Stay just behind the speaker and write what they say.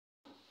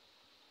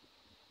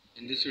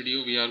In this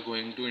video we are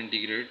going to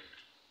integrate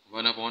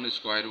 1 upon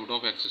square root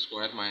of x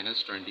square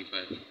minus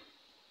 25.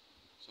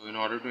 So in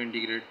order to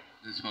integrate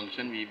this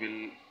function we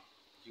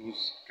will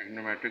use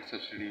trigonometric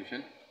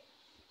substitution.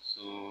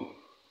 So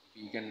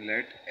we can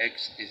let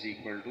x is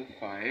equal to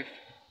 5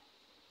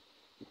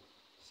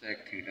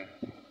 sec theta.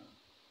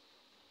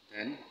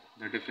 Then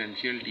the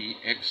differential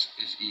dx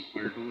is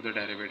equal to the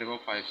derivative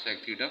of 5 sec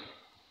theta,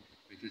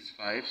 which is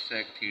 5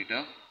 sec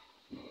theta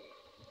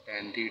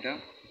tan theta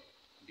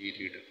d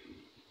theta.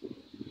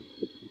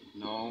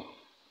 Now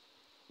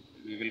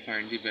we will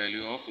find the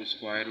value of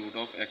square root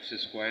of x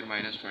square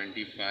minus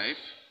 25.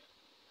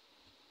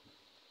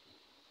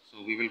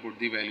 So we will put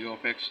the value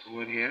of x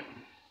over here.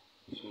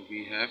 So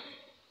we have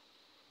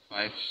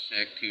 5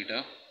 sec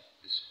theta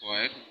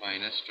square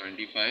minus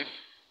 25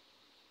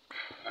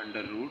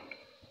 under root,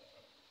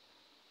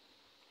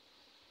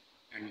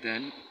 and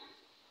then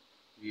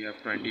we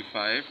have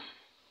 25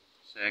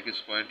 sec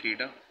square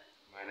theta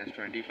minus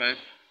 25,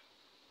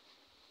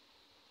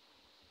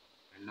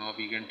 and now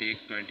we can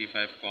take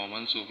 25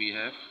 common, so we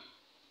have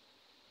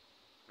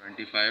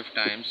 25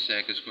 times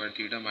sec square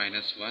theta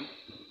minus 1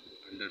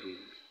 under root.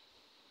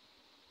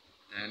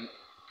 Then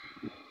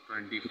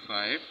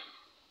 25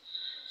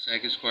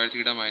 sec square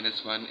theta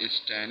minus 1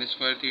 is tan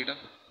square theta.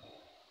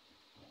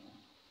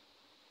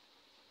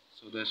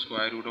 So the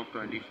square root of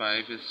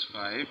 25 is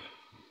 5,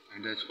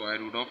 and the square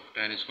root of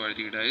tan square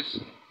theta is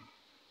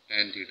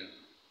tan theta.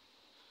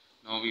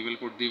 Now we will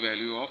put the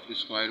value of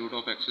square root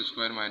of x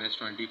square minus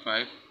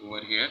 25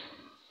 over here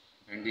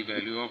and the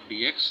value of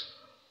dx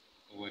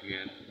over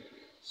here.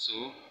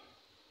 So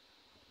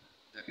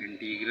the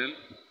integral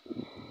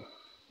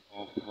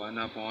of 1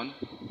 upon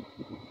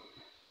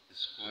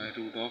square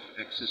root of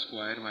x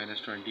square minus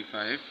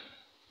 25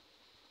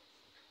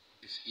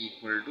 is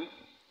equal to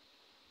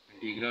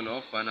integral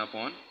of 1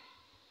 upon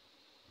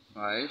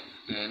 5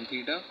 tan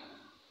theta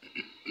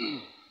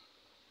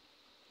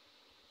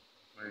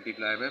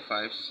multiplied by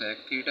 5 sec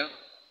theta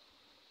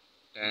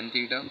tan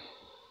theta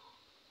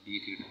d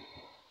theta.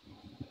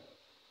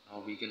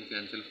 Now we can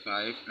cancel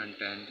 5 and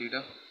tan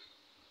theta,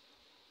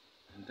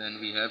 and then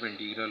we have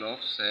integral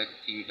of sec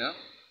theta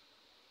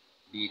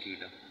d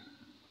theta.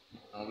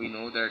 Now we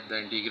know that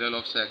the integral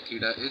of sec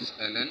theta is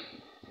ln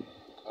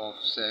of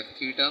sec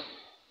theta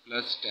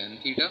plus tan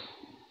theta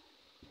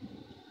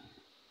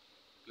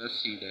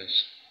plus c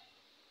dash,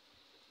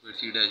 where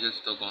c dash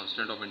is the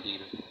constant of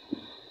integral.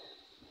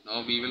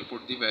 Now we will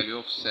put the value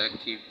of sec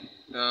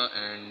theta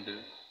and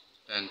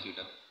tan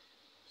theta.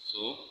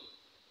 So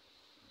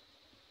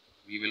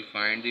we will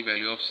find the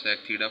value of sec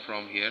theta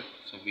from here.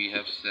 So we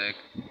have sec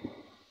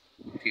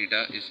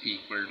theta is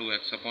equal to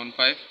x upon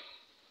 5,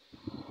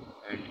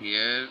 and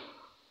here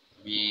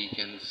we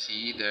can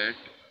see that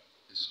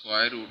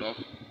square root of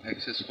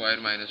x square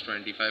minus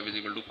 25 is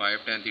equal to 5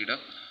 tan theta.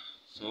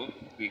 So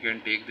we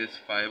can take this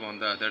 5 on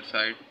the other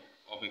side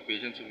of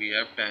equation. So we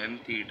have tan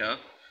theta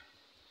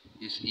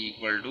is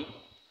equal to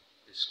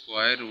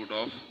square root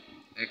of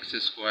x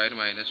square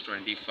minus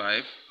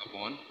 25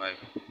 upon 5.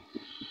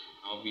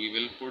 Now we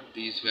will put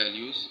these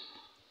values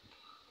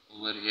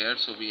over here.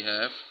 So we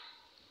have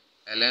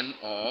ln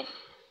of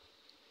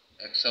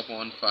x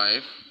upon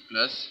 5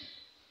 plus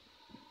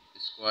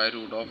square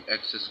root of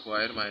x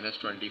square minus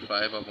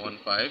 25 upon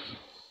 5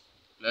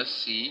 plus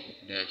c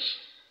dash.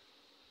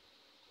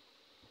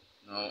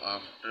 Now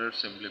after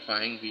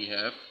simplifying we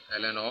have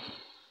ln of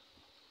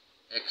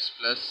x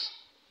plus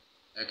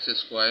x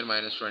square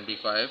minus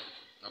 25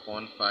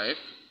 upon 5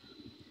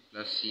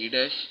 plus c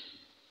dash.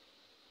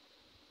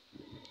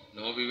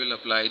 Now we will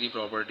apply the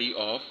property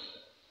of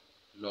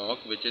log,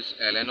 which is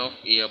ln of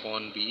a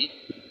upon b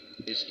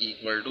is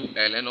equal to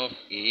ln of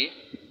a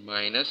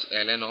minus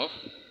ln of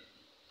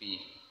b.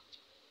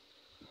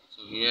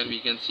 So here we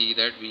can see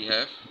that we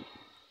have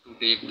to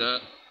take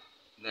the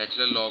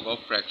natural log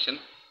of fraction.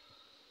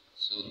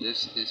 So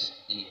this is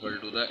equal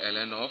to the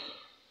ln of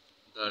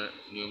the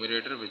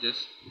numerator, which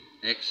is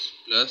x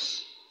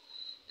plus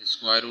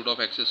square root of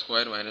x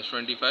square minus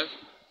 25,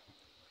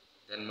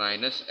 then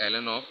minus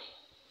ln of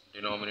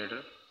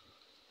denominator,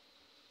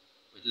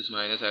 which is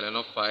minus ln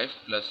of 5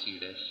 plus c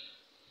dash.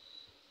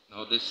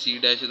 Now this c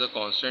dash is a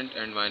constant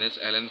and minus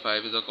ln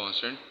 5 is a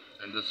constant,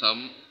 and the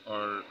sum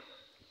or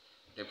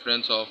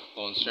difference of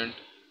constant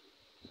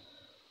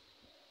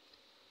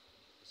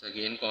is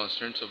again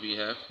constant. So we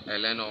have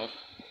ln of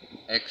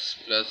x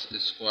plus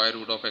square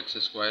root of x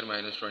square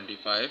minus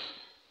 25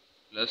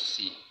 plus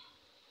c,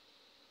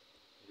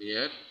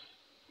 where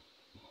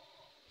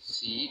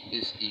c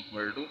is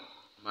equal to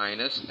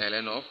minus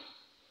ln of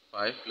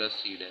 5 plus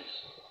c dash.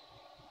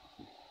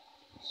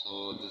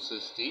 So this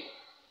is the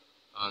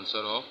answer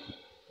of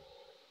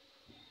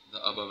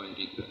the above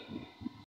integral.